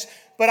said this,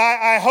 but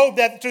I hope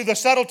that through the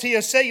subtlety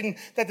of Satan,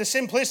 that the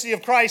simplicity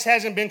of Christ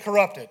hasn't been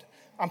corrupted.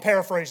 I'm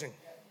paraphrasing.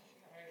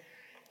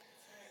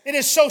 It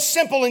is so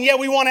simple, and yet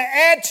we want to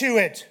add to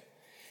it.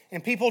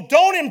 And people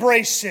don't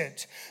embrace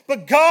it.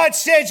 But God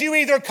says you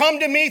either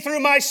come to me through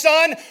my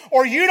Son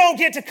or you don't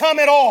get to come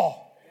at all.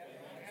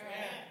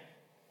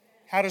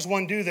 How does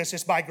one do this?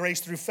 It's by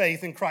grace through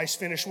faith in Christ's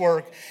finished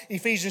work.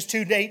 Ephesians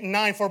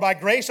 2:8-9, for by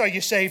grace are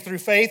you saved through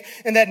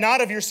faith, and that not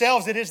of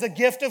yourselves, it is the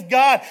gift of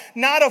God,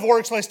 not of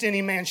works, lest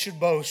any man should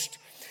boast.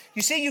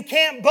 You see, you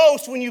can't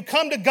boast when you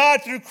come to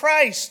God through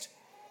Christ.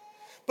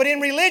 But in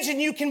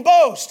religion, you can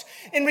boast.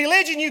 In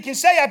religion, you can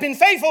say, I've been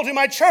faithful to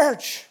my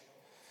church.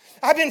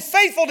 I've been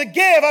faithful to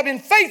give. I've been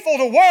faithful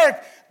to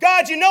work.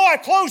 God, you know I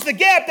closed the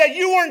gap that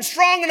you weren't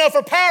strong enough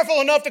or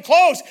powerful enough to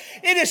close.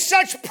 It is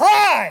such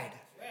pride.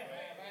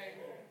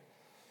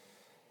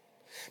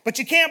 But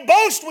you can't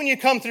boast when you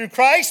come through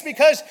Christ,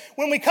 because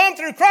when we come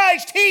through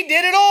Christ, he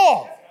did it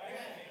all.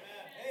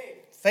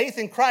 Faith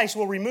in Christ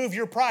will remove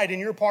your pride in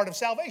your part of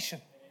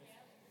salvation.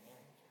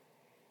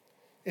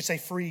 It's a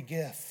free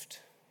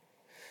gift.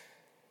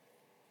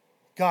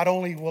 God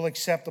only will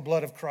accept the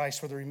blood of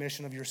Christ for the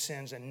remission of your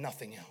sins and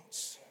nothing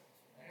else.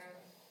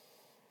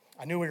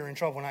 I knew we were in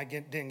trouble when I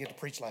didn't get to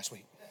preach last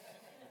week.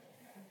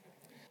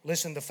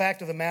 Listen, the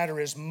fact of the matter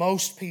is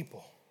most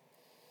people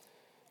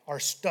are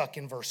stuck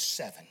in verse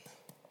 7.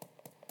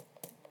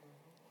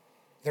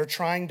 They're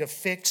trying to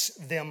fix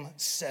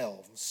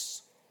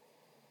themselves.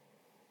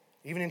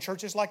 Even in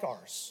churches like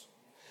ours.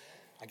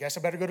 I guess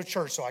I better go to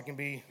church so I can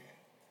be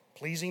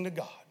pleasing to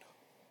God.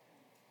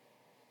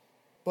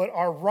 But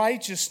our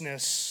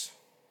righteousness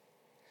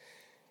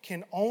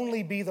can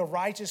only be the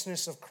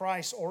righteousness of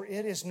Christ, or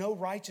it is no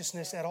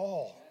righteousness at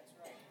all.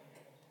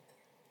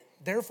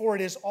 Therefore,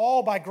 it is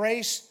all by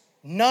grace,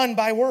 none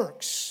by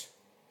works.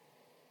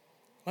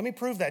 Let me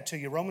prove that to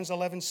you. Romans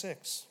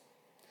 11:6.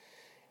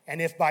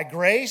 And if by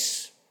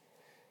grace,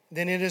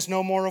 then it is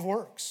no more of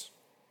works.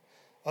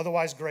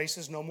 Otherwise, grace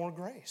is no more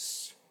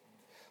grace.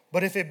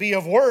 But if it be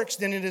of works,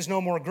 then it is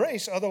no more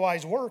grace.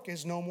 Otherwise, work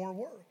is no more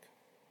work.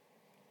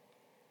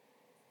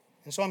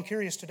 And so I'm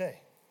curious today.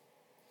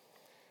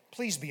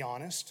 Please be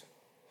honest.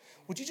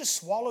 Would you just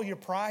swallow your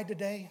pride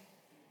today?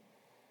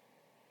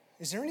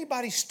 Is there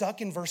anybody stuck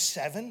in verse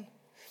 7?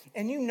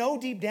 And you know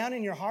deep down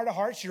in your heart of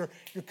hearts, your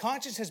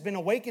conscience has been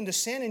awakened to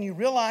sin, and you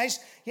realize,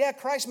 yeah,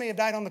 Christ may have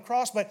died on the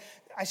cross, but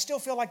I still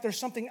feel like there's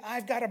something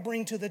I've got to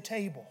bring to the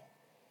table.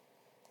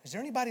 Is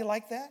there anybody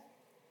like that?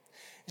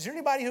 Is there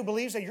anybody who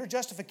believes that your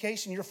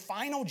justification, your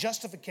final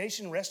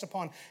justification, rests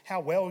upon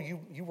how well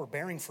you were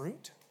bearing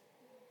fruit?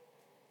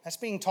 That's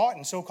being taught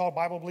in so-called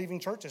Bible-believing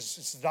churches.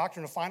 It's the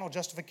doctrine of final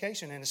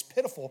justification, and it's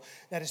pitiful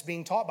that it's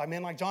being taught by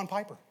men like John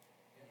Piper.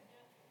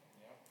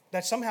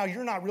 that somehow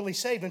you're not really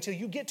saved until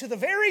you get to the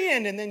very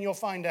end, and then you'll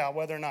find out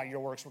whether or not your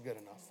works were good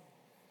enough.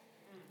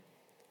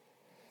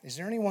 Is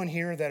there anyone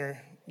here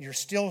that you're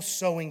still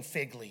sewing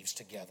fig leaves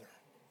together?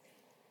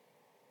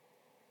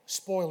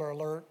 Spoiler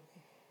alert,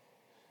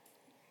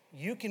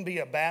 you can be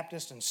a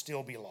Baptist and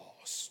still be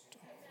lost.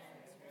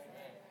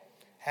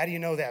 How do you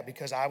know that?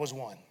 Because I was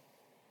one.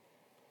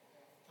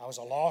 I was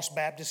a lost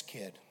Baptist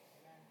kid.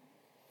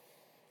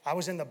 I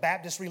was in the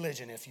Baptist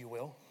religion, if you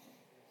will.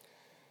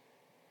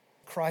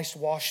 Christ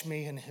washed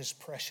me in his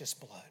precious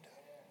blood.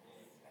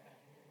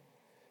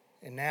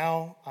 And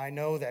now I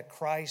know that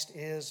Christ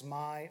is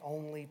my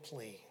only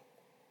plea.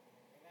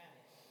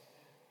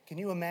 Can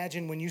you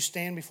imagine when you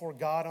stand before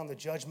God on the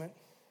judgment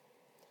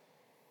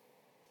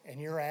and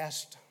you're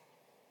asked,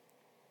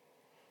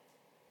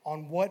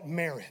 on what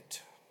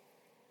merit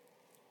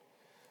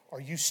are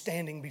you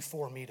standing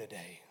before me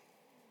today?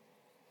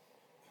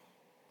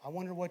 I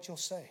wonder what you'll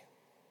say.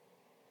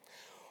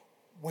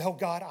 Well,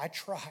 God, I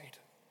tried.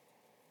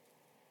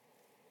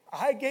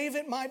 I gave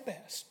it my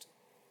best.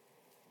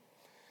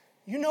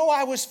 You know,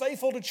 I was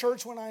faithful to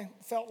church when I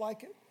felt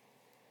like it.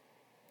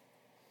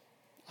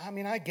 I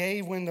mean, I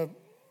gave when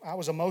I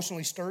was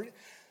emotionally stirred.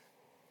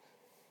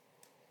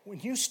 When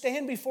you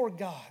stand before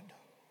God,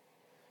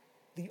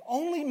 the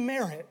only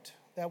merit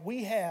that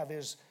we have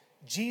is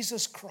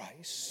Jesus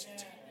Christ.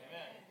 Amen.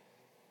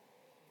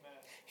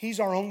 He's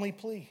our only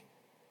plea.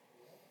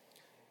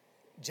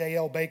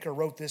 J.L. Baker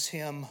wrote this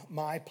hymn,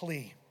 My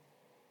Plea.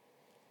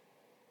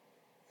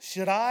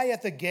 Should I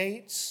at the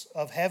gates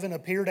of heaven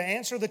appear to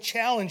answer the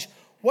challenge,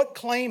 what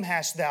claim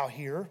hast thou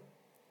here?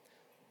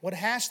 What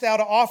hast thou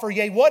to offer?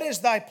 Yea, what is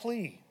thy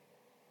plea?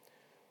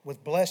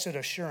 With blessed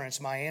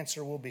assurance my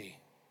answer will be,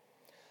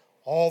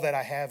 all that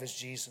I have is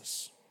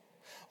Jesus.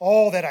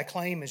 All that I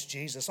claim is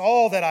Jesus.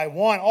 All that I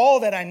want,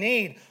 all that I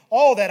need,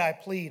 all that I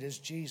plead is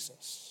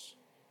Jesus.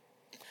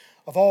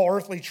 Of all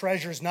earthly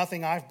treasures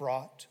nothing I've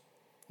brought.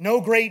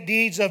 No great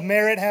deeds of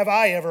merit have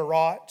I ever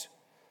wrought.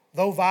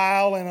 Though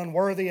vile and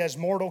unworthy as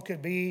mortal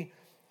could be,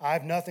 I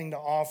have nothing to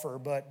offer,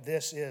 but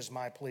this is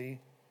my plea.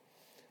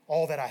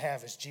 All that I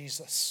have is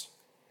Jesus.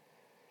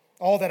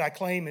 All that I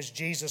claim is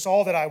Jesus.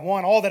 All that I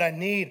want, all that I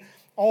need,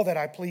 all that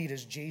I plead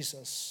is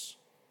Jesus.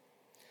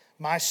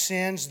 My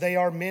sins, they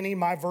are many.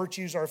 My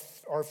virtues are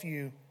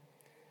few.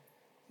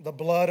 The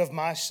blood of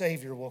my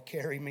Savior will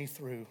carry me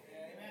through.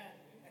 Amen.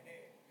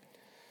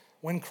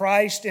 When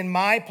Christ in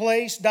my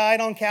place died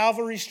on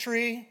Calvary's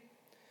tree,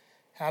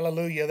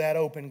 hallelujah, that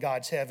opened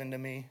God's heaven to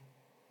me.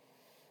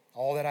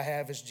 All that I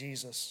have is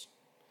Jesus.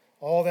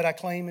 All that I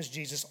claim is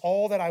Jesus.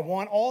 All that I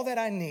want, all that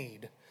I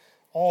need,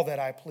 all that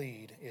I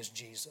plead is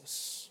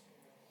Jesus.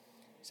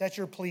 Is that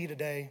your plea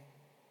today?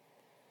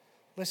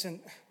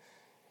 Listen,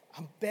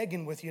 I'm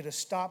begging with you to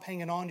stop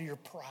hanging on to your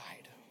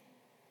pride.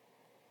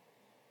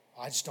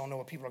 I just don't know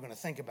what people are going to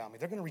think about me.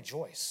 They're going to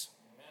rejoice.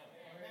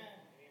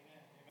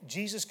 Amen.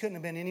 Jesus couldn't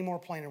have been any more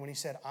plainer when he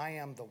said, I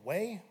am the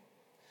way,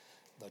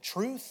 the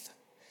truth,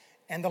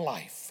 and the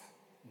life.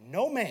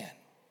 No man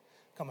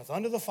cometh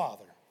unto the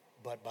Father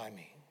but by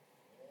me.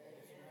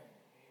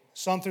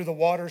 Some through the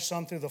water,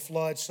 some through the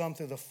flood, some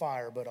through the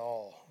fire, but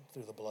all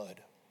through the blood.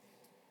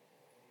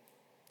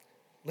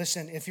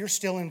 Listen, if you're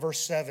still in verse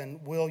 7,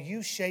 will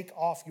you shake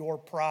off your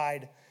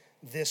pride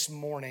this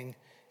morning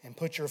and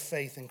put your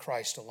faith in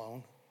Christ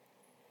alone?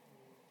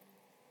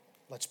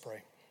 Let's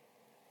pray.